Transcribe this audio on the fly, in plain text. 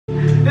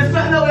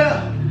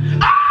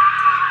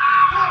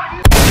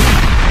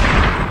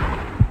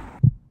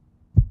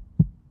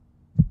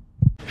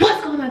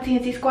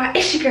TNT squad,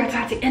 it's your girl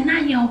Tati, and I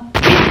am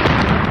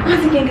back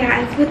once again,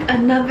 guys, with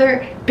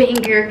another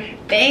banger.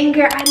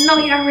 I know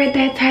y'all read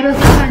that title, so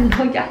I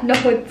know y'all know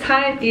what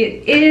time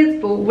it is.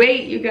 But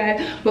wait, you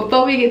guys,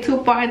 before we get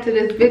too far into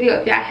this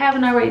video, if y'all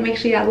haven't already, make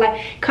sure y'all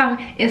like,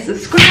 comment, and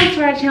subscribe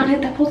to our channel.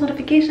 Hit that post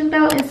notification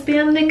bell and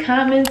spam the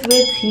comments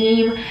with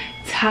Team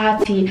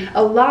Tati.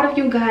 A lot of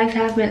you guys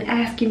have been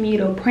asking me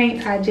to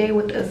prank Tyjae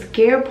with a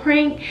scare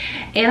prank,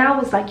 and I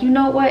was like, you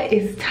know what,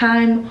 it's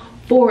time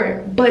for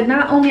it. But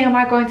not only am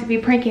I going to be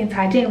pranking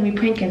Tyjae, I'm going to be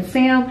pranking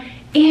Sam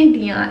and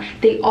Dion.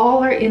 They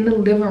all are in the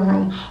living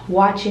room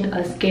watching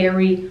a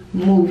scary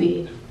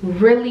movie.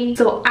 Really?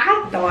 So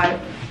I thought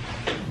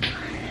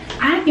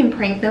I can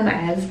prank them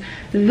as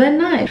the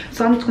nun.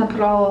 So I'm just gonna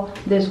put all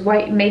this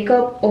white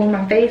makeup over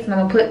my face, and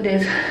I'm gonna put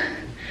this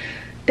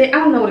I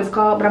don't know what it's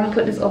called, but I'm gonna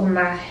put this over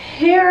my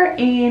hair,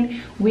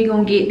 and we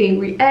gonna get the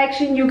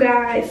reaction, you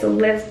guys. So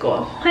let's go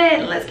ahead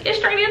and let's get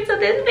straight into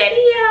this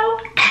video.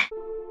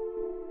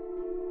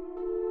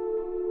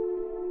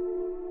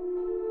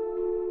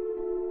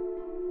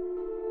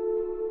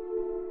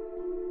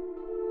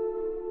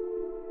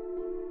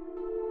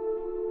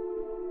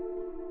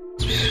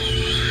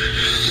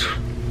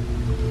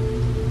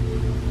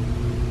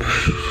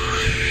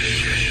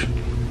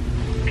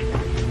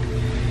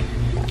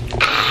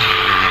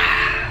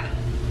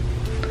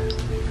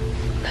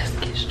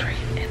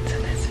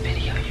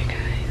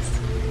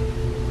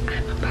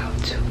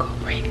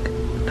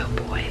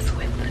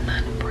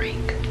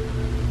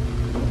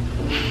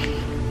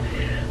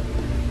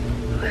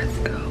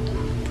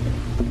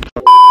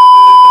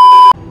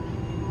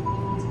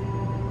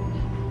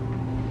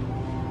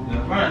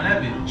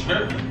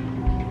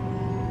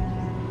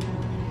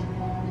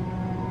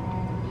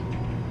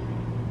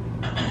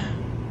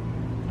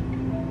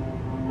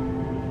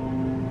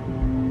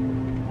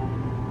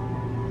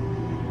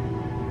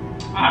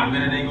 I'd have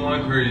been in there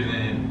going crazy,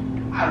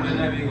 man. I'd have been in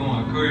there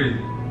going crazy.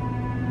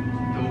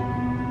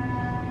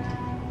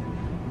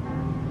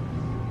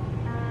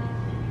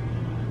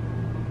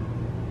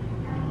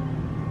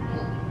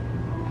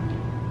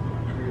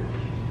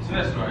 So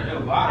that's right.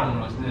 Hell, I don't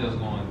know what stairs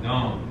going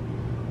down.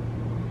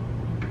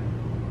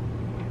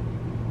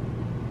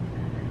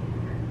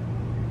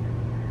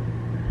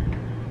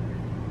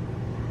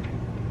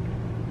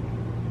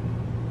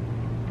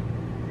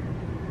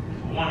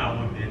 For one, I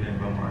wouldn't be in there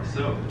by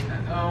myself.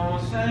 You know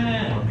what I'm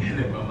saying? I'm in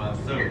there by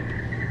myself.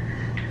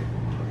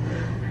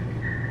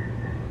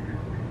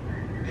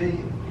 Hey,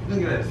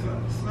 look at that,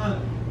 son.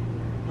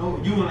 No,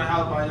 you in the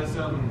house by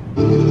yourself.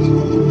 So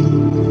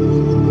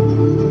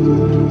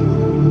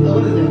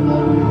what is that?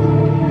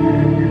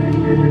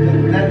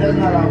 That's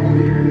not our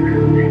movie.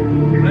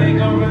 They ain't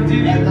coming from the TV?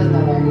 That's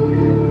not our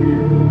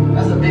movie.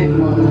 That's a big one.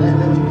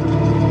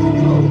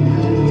 Oh,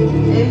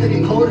 man. Ain't it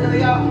get colder than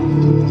y'all?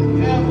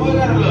 Yeah, boy,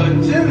 got a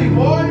little chilly,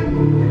 boy.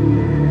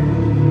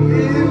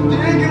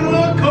 It get a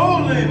little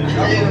cold in it.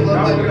 Y'all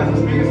got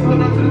some speakers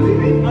hooked up to the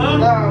TV? Huh?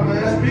 Nah,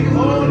 man. Speakers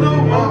holding up,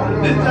 bro.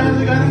 This time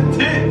you got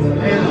intense.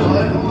 Hey,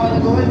 boy, I'm gonna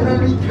go in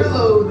under these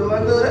pillows, though. I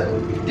know that.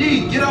 D,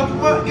 get off the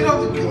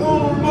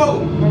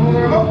remote.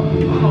 Hold on.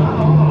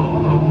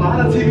 How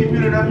the TV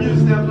muted that music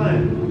still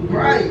playing?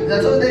 Right.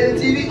 That's what they the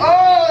TV. Oh,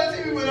 the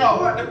TV went off.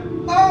 What the?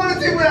 Oh, the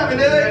TV went off. And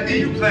then D,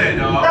 you playing,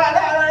 dog? Nah.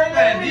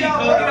 Man, D, cuz,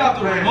 get off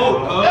the remote,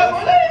 cuz. That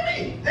ain't me.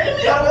 That ain't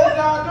me. What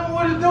y'all doing?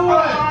 What is doing?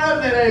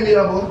 That ain't me,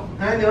 boy.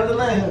 I ain't the other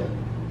lane.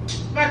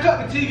 Man, cut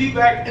the TV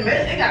back. Hey,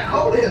 man, it got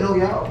cold here, though,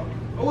 y'all.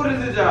 What is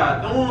it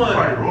y'all doing?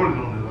 Probably rolling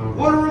on it.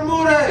 What the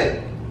remote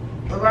at?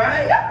 But I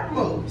ain't got the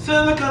remote.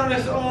 Son, look on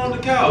this on the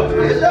couch.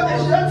 It's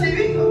your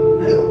TV.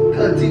 Hell,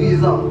 cause the TV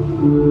is off.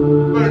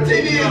 But the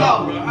TV is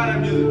off. Bro, how that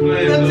music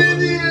playing? The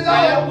TV is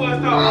off.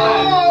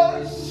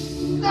 Oh,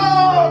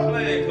 stop Oh,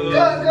 playing, cuz.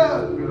 Cuz.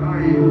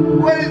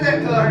 What is that,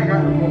 cuz? I ain't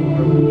got the remote.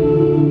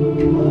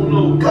 Oh,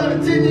 no. Cuz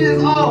the TV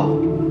is off.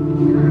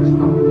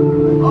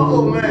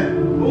 Oh, man.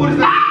 What is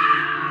that?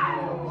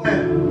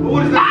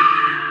 What is that?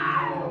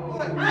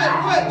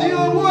 What?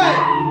 Dion, what?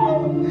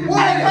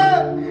 What,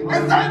 cuz?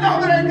 It's something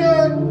over there,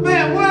 cuz.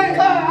 Man, what? Cuz,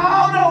 I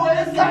don't know.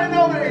 It's something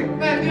over there.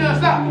 Man, Dion,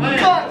 stop playing.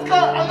 Cuz,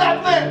 I'm not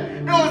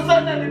playing. There was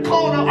something at the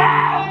corner. Ah,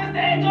 this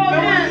ain't going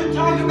Man, what are you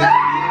talking about?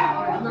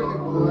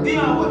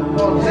 Dion, what?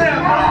 Sam,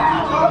 what are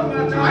you talking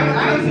about? I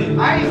ain't seen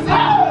I ain't seen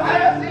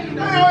you.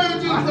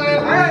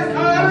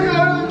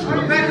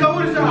 Man, cuz,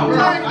 what is y'all?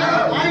 Man,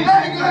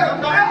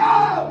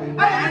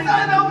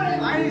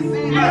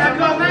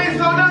 cuz, I ain't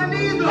saw nothing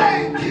either.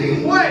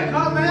 Wait,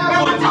 come man.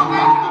 Oh,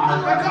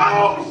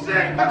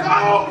 shit. Oh,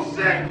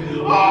 shit.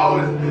 Oh,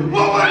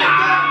 what is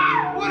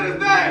that? What is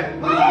that?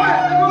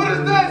 What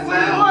is that,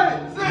 Sam?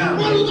 Sam,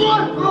 what is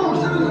what? Oh,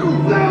 shit.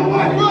 Sam,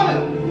 what?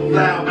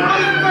 Sam, what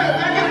is that?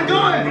 Man, get it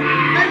going.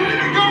 Man, get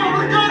it going.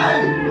 We're good.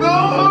 No.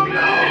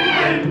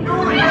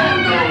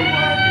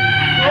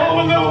 Oh,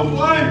 no,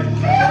 boy.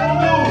 I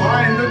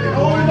ain't looking.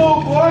 Oh, no,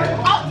 boy.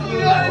 I'm too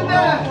good at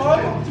that.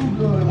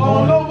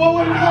 Oh, no,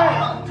 what is that?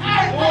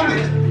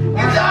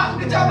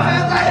 Get your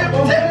hands out here.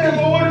 Protect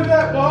me. What is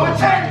that, boy?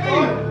 Protect me.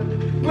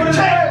 What is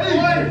that,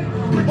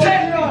 boy?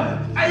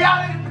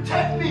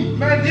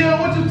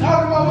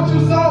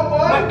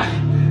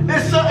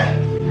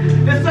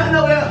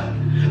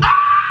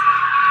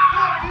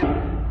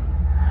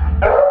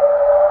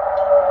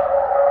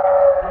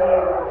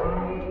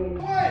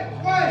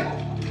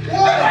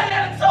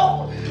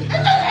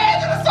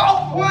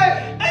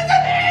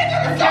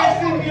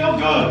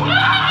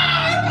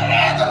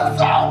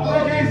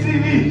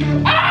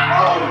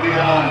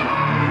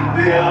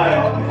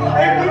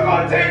 Hey, we're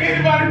gonna take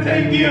anybody,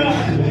 take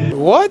Dion.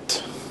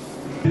 What?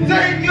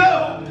 Take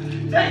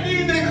Dion. Take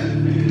these niggas.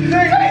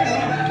 Take these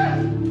niggas.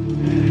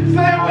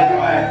 Say what you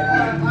at.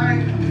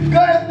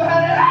 Cut his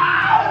behind it.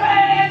 Oh,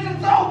 man,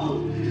 it's over.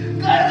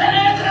 Cut his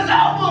ass, it's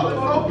over.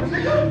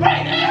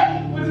 Right there.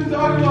 What you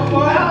talking about,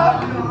 boy?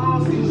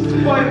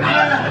 Boy,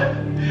 Sam.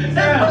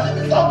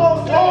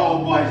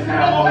 Oh, boy,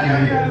 Sam. Oh,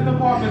 yeah, you got his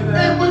apartment, Sam.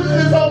 Hey, push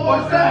this over,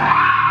 Sam.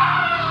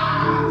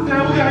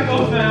 Sam, we gotta go,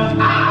 Sam.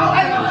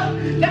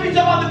 Let me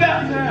jump off the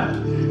balcony,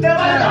 Sam. Sam,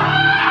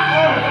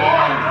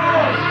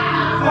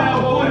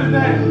 what is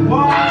that? Why?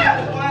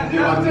 You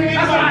gonna take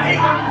anybody?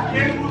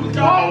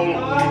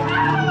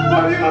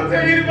 What you gonna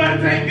take anybody?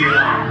 Take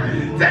Dion.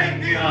 Take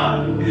Dion.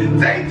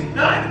 Take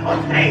Dion.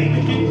 Don't take me.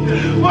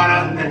 What is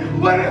that?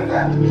 What is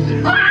that?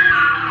 Ah!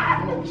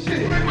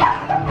 Shit.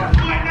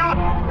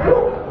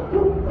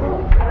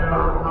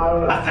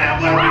 I said,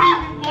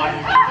 what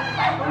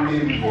do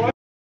you need, boy?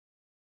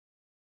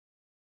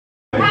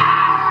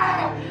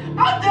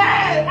 I'm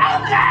dead!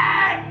 I'm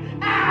dead!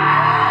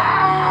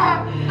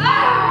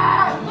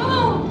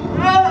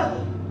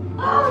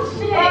 Oh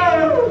shit!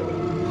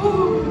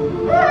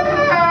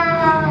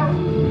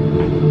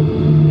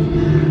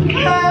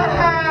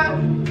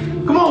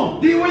 Come on,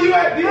 D, where you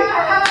at, D? D,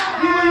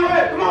 where you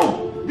at? Come on,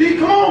 D,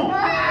 come on!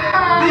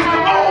 D,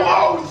 come on!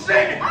 Oh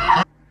shit!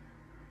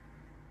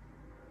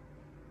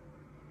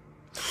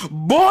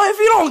 Boy, if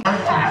you don't.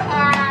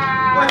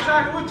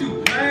 What you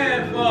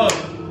playing for?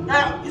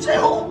 Now, you say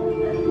who?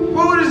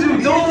 What is you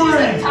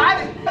doing?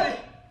 Tati.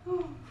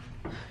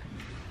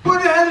 What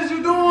the hell is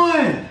you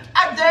doing? I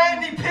damn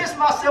near pissed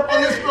myself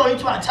on this floor. You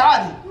trying to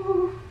Tati?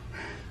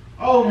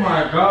 Oh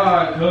my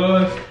God,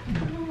 cuz.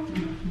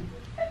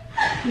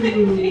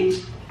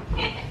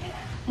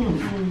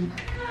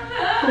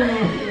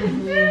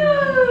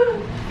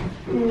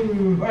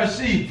 What's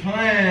she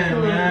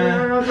playing,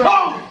 man?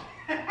 Oh!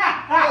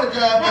 Good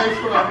job, man.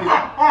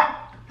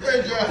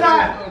 Good job,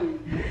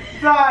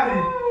 Tati!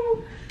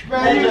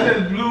 Man, you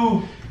just blew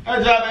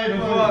Good job, the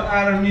man. fuck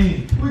out of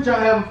me. We trying to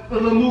have a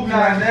little movie.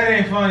 Nah, that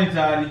ain't funny,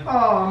 Tati.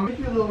 Oh, make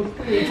you a little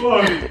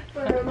Funny.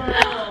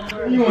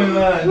 You ain't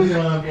lying,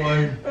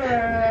 boy.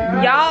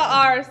 Y'all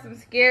are some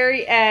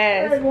scary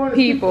ass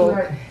people.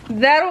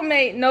 That don't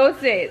make no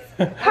sense.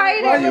 How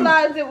you didn't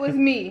realize it was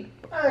me?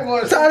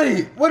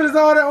 Tati, what is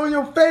all that on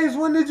your face?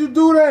 When did you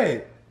do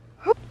that?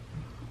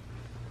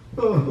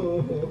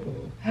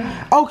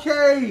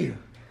 Okay.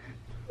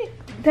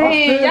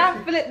 Dang,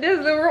 y'all flip this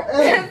the room.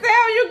 Sam,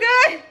 you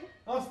good?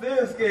 I'm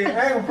still scared.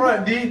 I ain't in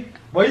front, D.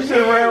 Boy, you should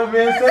have ran with me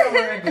and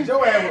Sam because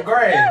your ass was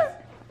grass.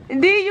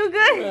 D, you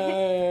good?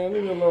 Man,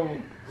 leave me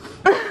alone.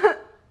 What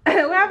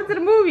happened to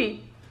the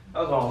movie?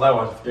 That's why I don't like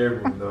watching scary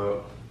movies,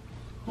 dog.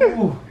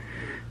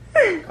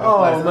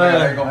 Oh, man.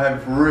 I ain't gonna have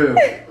it for real.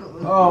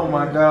 Oh,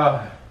 my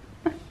God.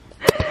 I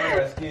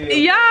got scared.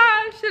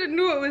 Y'all should have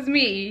knew it was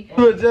me.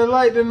 Look just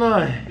like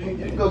tonight. You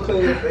can go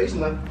clean your face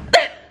now.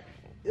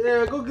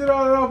 Yeah, go get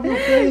all that off your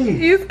face.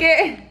 You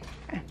scared?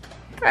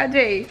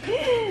 Tyjae,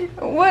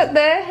 what the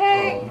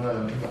heck?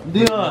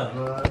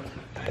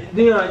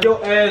 Dion,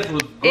 your ass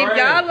was If grass.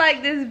 y'all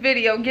like this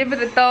video, give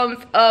it a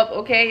thumbs up,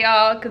 okay,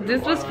 y'all? Because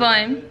this was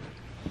fun.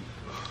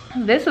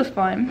 This was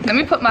fun. Let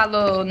me put my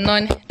little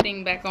nun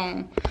thing back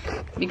on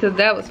because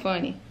that was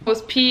funny. I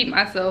was peed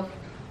myself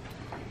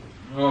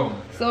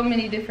so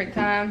many different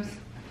times.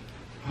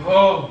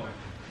 Oh.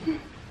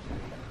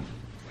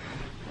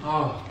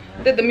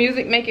 Did the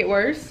music make it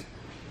worse?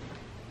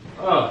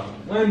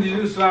 When did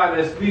you slide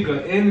that speaker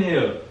in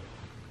here?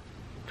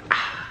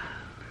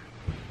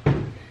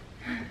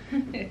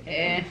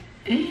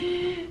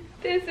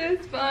 This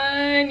is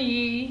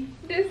funny.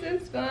 This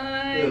is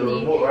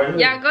funny. Right,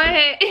 Y'all go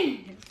ahead.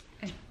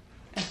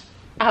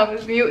 I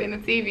was muting the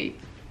TV.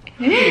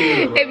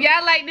 If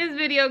y'all like this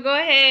video, go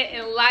ahead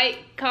and like,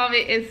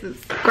 comment, and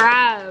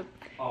subscribe.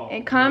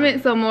 And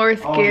comment some more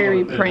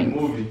scary pranks.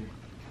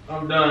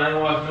 I'm done. I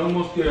ain't watching no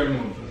more scary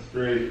movies.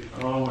 Straight. I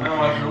ain't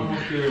watching no more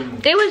scary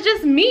movies. It was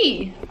just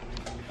me.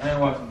 I ain't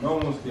watching no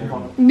more scary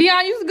movies.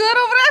 Dion, you good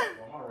over there?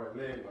 My right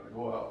leg about to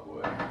go out,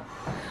 boy.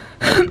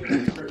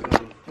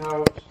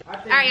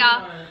 Alright,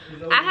 y'all.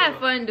 I had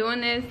fun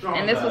doing this,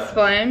 and this was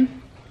fun.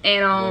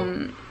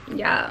 And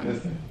yeah,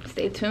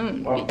 stay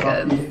tuned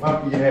because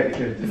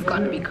it's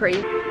gonna be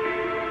crazy.